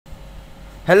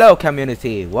Hello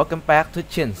community, welcome back to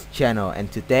JinZ channel,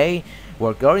 and today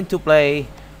we're going to play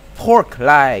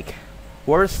Porklike,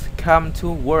 Worst Come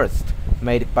to Worst,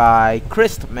 made by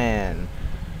Krystman.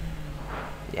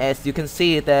 As you can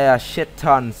see, there are shit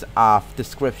tons of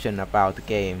description about the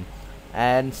game,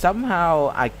 and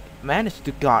somehow I managed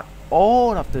to got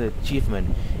all of the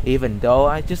achievement, even though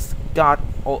I just got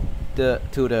to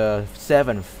the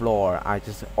 7th floor. I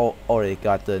just already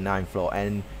got the 9th floor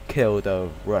and killed the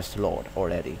Rust Lord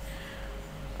already.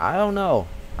 I don't know.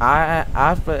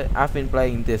 I've been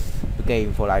playing this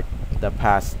game for like the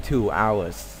past 2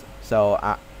 hours, so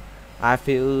I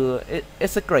feel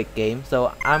it's a great game.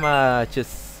 So I'ma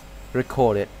just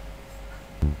record it.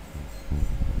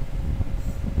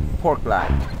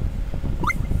 Porklike,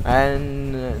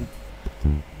 and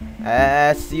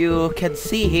as you can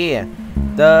see here,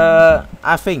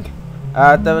 I think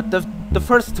the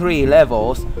first 3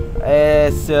 levels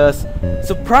is just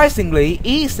surprisingly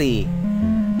easy.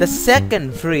 The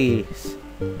second 3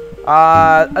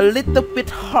 are a little bit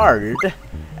hard,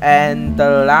 and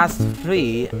the last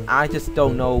 3 I just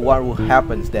don't know what will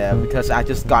happen there, because I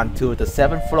just gone to the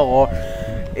 7th floor.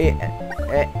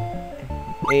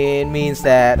 It means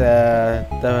that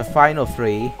the final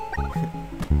 3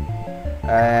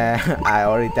 I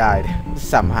already died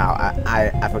somehow.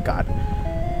 I forgot.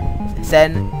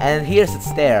 And here's the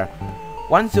stair.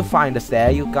 Once you find the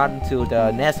stair, you got to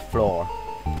the next floor.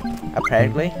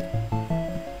 Apparently,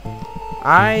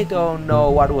 I don't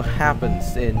know what will happen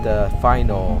in the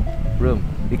final room,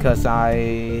 because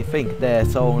I think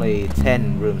there's only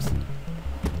 10 rooms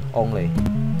only,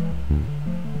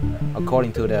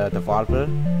 according to the developer.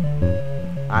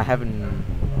 I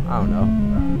don't know.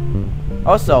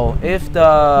 Also, if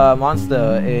the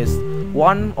monster is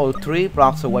 1 or 3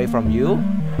 blocks away from you,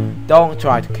 don't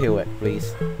try to kill it,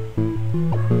 please.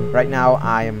 Right now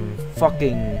I'm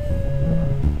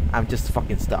just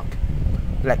fucking stuck.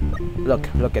 Like,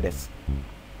 look at this.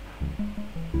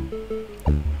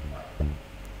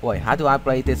 Wait, how do I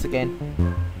play this again?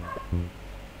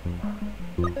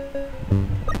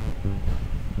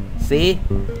 See?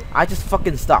 I just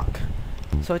fucking stuck.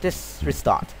 So just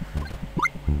restart.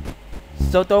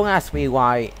 So don't ask me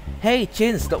why. Hey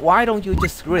JinZ, why don't you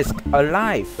just risk a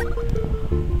life?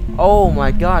 Oh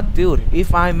my god, dude,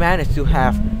 if I managed to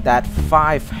have that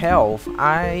 5 health,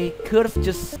 I could have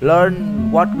just learned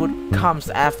what comes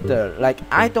after. Like,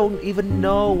 I don't even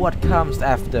know what comes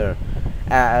after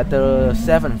the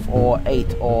 7th or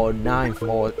 8th or 9th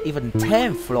or even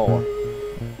 10th floor.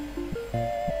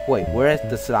 Wait, where's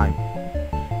the slime?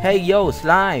 Hey yo,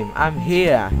 slime, I'm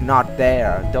here, not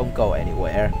there. Don't go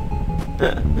anywhere.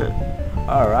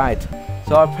 Alright.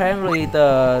 So apparently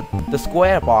the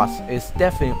square box is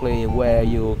definitely where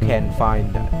you can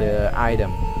find the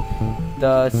item.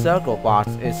 The circle box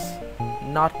is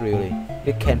not really.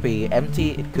 It can be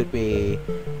empty, it could be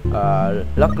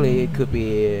luckily it could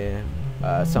be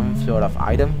some sort of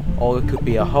item, or it could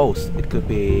be a host, it could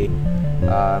be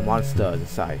a monster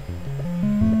inside.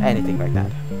 Anything like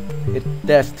that.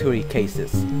 There's 3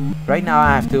 cases. Right now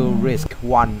I have to risk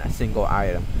 1 single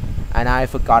item, and I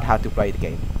forgot how to play the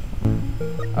game.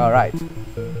 Alright.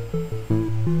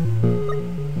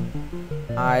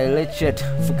 I legit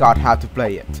forgot how to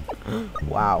play it.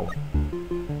 Wow.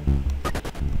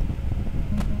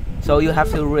 So you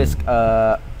have to risk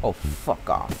oh, fuck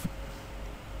off.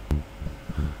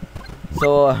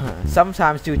 So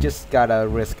sometimes you just gotta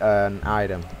risk an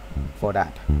item for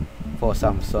that, for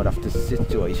some sort of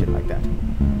situation like that.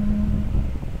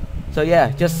 So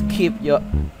yeah, just keep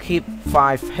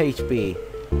 5 HP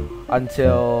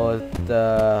until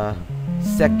the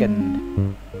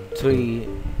second 3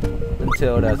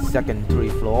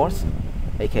 floors,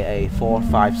 aka 4,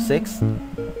 5, 6.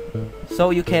 So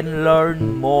you can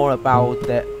learn more about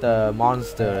the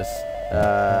monsters'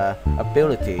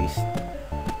 abilities.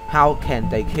 How can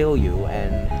they kill you,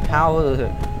 and how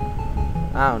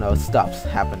I don't know, stuff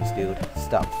happens, dude.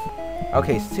 Stuff.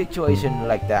 Okay, situation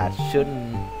like that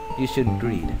you shouldn't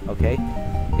greed, okay?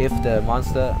 If the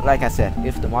monster, like I said,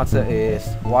 if the monster is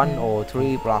 1 or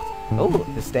 3 blocks, oh,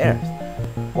 the stairs,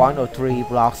 1 or 3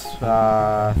 blocks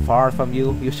far from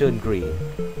you, you shouldn't greed.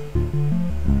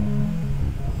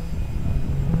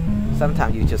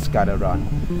 Sometimes you just gotta run,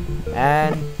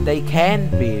 and they can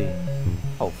be.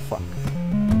 Oh fuck.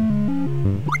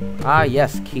 Ah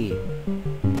yes, key.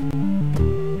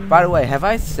 By the way, have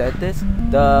I said this?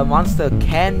 The monster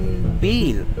can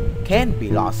be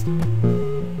lost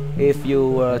if you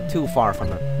were too far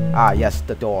from it. Ah yes,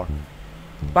 the door.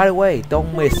 By the way,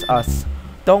 don't miss a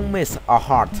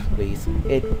heart, please.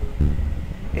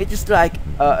 It's just like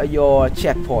your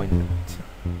checkpoint.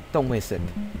 Don't miss it.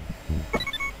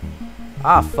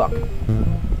 Ah, fuck.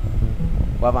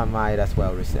 Well, I might as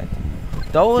well reset.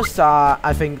 Those are,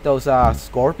 I think those are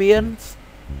scorpions.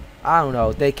 I don't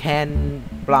know, they can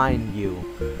blind you.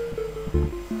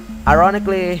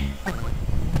 Ironically,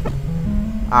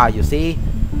 you see,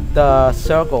 the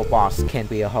circle boss can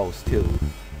be a host too.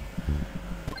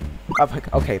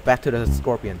 Okay, back to the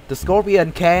scorpion. The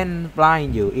scorpion can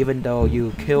blind you even though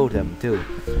you kill them too.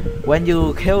 When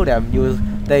you kill them,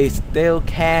 they still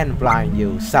can blind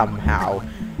you somehow,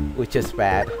 which is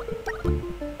bad.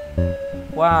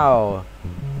 Wow,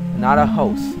 not a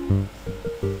host.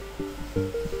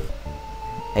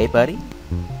 Hey buddy?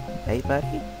 Hey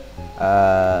buddy?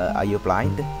 Are you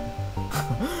blind?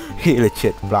 He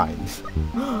legit blinds.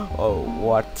 Oh,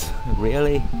 what?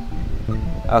 Really?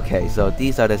 Okay, so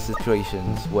these are the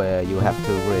situations where you have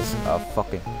to risk a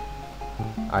fucking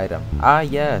item.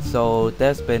 Yeah, so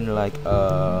there's been like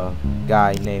a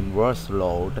guy named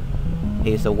Roguelike.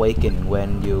 He's awakened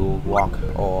when you walk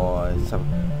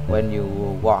when you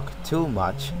walk too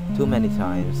many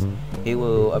times. He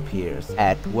will appear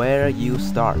at where you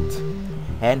start.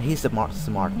 And he's a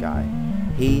smart guy.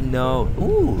 He knows.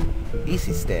 Ooh,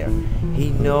 easy stare. He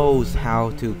knows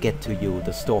how to get to you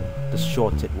the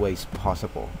shortest ways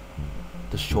possible.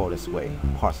 The shortest way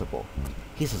possible.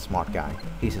 He's a smart guy.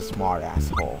 He's a smart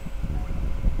asshole.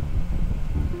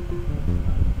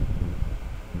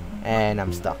 And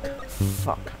I'm stuck.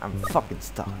 Fuck, I'm fucking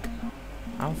stuck.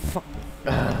 I'm fucking.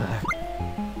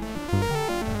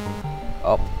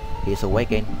 Oh, he's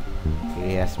awakened.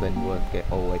 He has been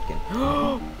awakened.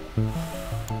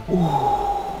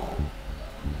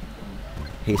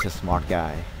 He's a smart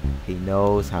guy. He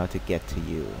knows how to get to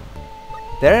you.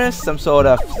 There's some sort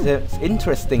of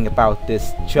interesting about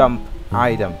this jump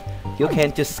item. You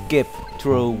can just skip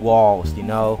through walls, you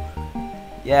know?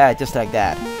 Yeah, just like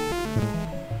that.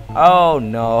 Oh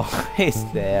no, he's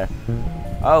there.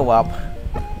 Oh well.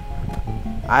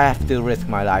 I have to risk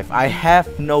my life. I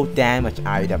have no damage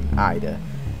item either.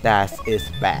 That is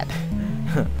bad.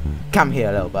 Come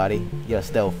here, little buddy. You're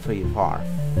still pretty far.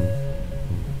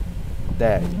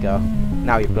 There you go.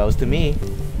 Now you're close to me.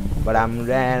 But I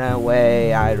ran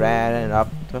away. I ran up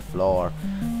the floor.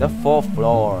 The 4th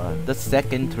floor. The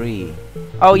second tree.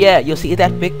 Oh yeah, you see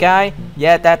that big guy?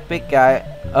 Yeah, that big guy.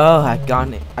 Oh, I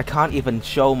can't even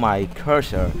show my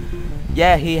cursor.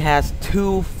 Yeah, he has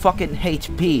 2 fucking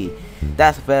HP.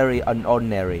 That's very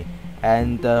unordinary.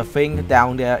 And the thing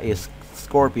down there is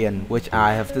Scorpion, which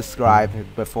I have described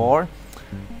before.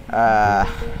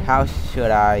 How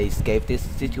should I escape this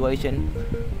situation?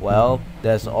 Well,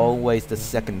 there's always the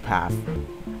second path.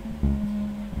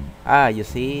 You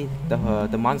see,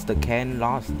 the monster can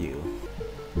lose you.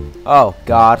 Oh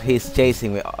god, he's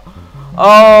chasing me.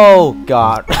 Oh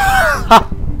god.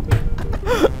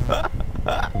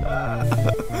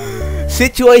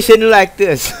 Situation like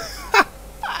this.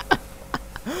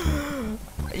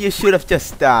 You should have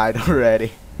just died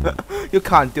already. You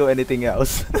can't do anything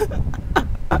else.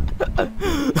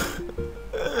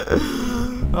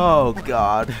 Oh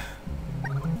god.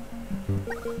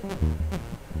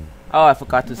 Oh, I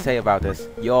forgot to say about this.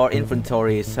 Your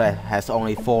inventory has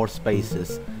only 4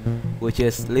 spaces, which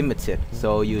is limited,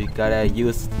 so you gotta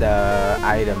use the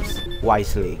items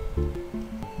wisely.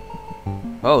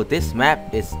 Oh, this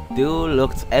map still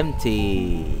looks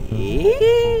empty.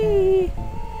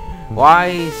 Why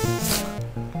is...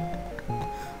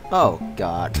 Oh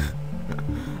god.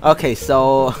 Okay,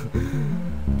 so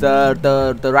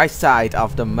the right side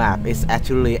of the map is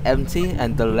actually empty,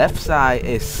 and the left side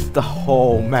is the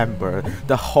whole member,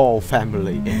 the whole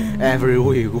family.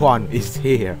 Everyone is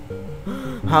here.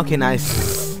 How can I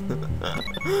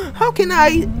how can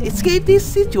I escape this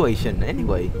situation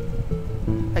anyway?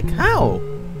 Like how?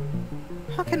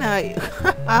 How can I?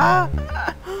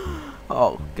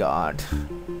 Oh god.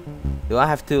 Do I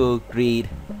have to greed?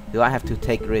 Do I have to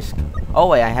take risk? Oh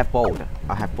wait, I have both.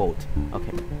 I have both.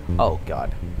 Okay. Oh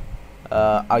god.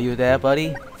 Are you there,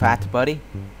 buddy? Fat buddy?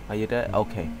 Are you there?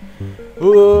 Okay.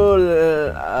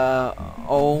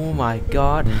 Oh my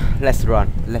god. Let's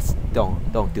run. Let's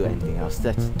don't do anything else.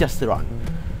 Let's just run.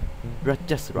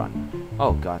 Just run.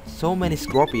 Oh god. So many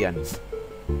scorpions.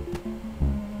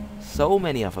 So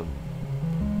many of them.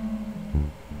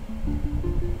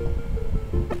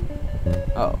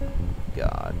 Oh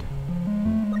god.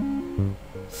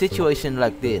 Situation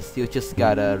like this, you just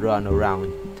gotta run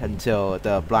around until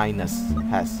the blindness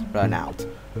has run out.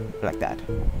 Like that.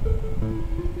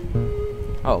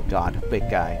 Oh god, big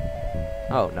guy.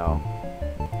 Oh no.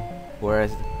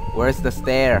 Where's the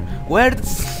stair? Where's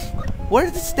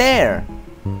the stair?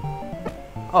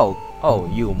 Oh,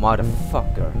 you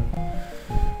motherfucker.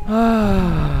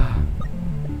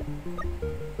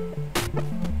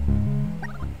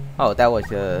 Oh, that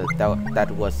was a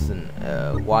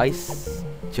wise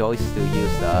choice to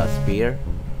use the spear.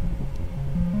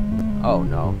 Oh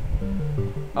no.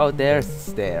 Oh,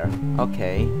 there's there.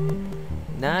 Okay.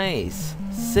 Nice.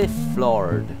 Sith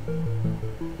floored.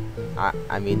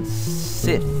 I mean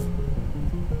Sith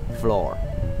floor.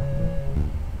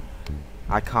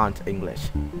 I can't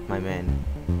English, my man.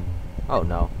 Oh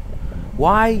no.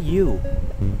 Why you?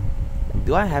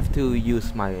 Do I have to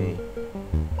use my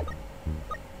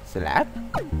slap?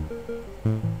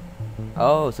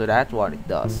 Oh, so that's what it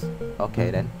does. Okay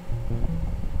then.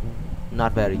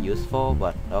 Not very useful,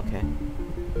 but okay.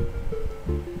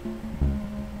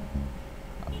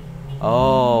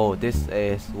 Oh, this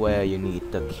is where you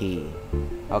need the key.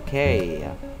 Okay.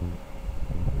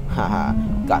 Haha,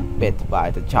 got bit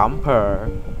by the jumper.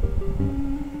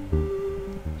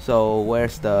 So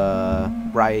where's the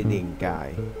riding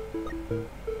guy?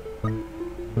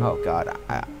 Oh god,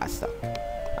 I stuck.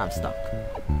 I'm stuck.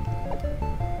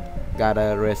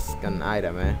 Gotta risk an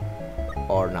item, eh?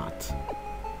 Or not.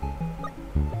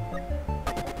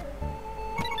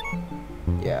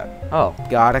 Yeah. Oh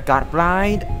god, I got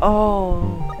blind.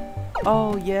 Oh.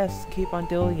 Oh yes, keep on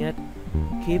doing it.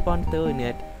 Keep on doing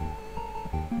it.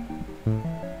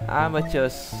 I'ma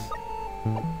just...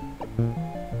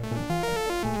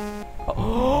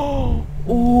 Oh.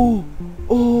 Oh.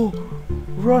 Oh.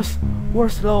 Rush.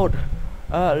 Where's Lord?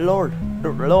 Lord.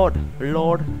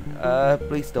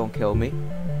 Please don't kill me.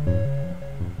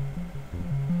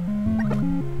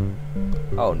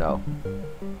 Oh no.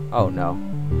 Oh no.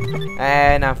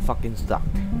 And I'm fucking stuck.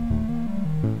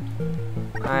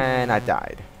 And I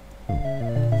died.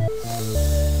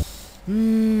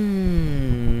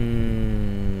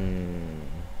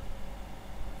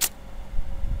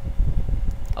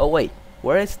 Oh wait,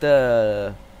 where is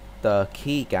the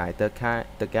key guy? The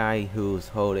guy who's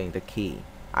holding the key.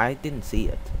 I didn't see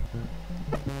it.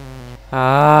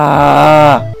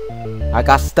 Ah! I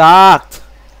got stuck.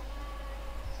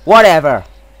 Whatever.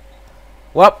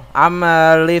 Well, I'm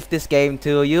leave this game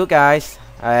to you guys,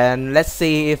 and let's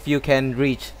see if you can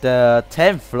reach the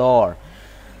 10th floor.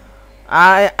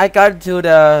 I got to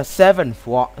the 7th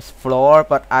floor,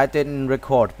 but I didn't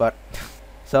record. But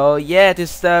so yeah,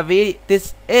 this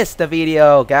is the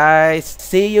video, guys.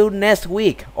 See you next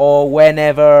week or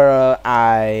whenever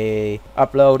I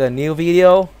upload a new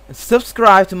video.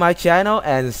 Subscribe to my channel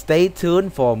and stay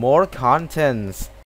tuned for more contents.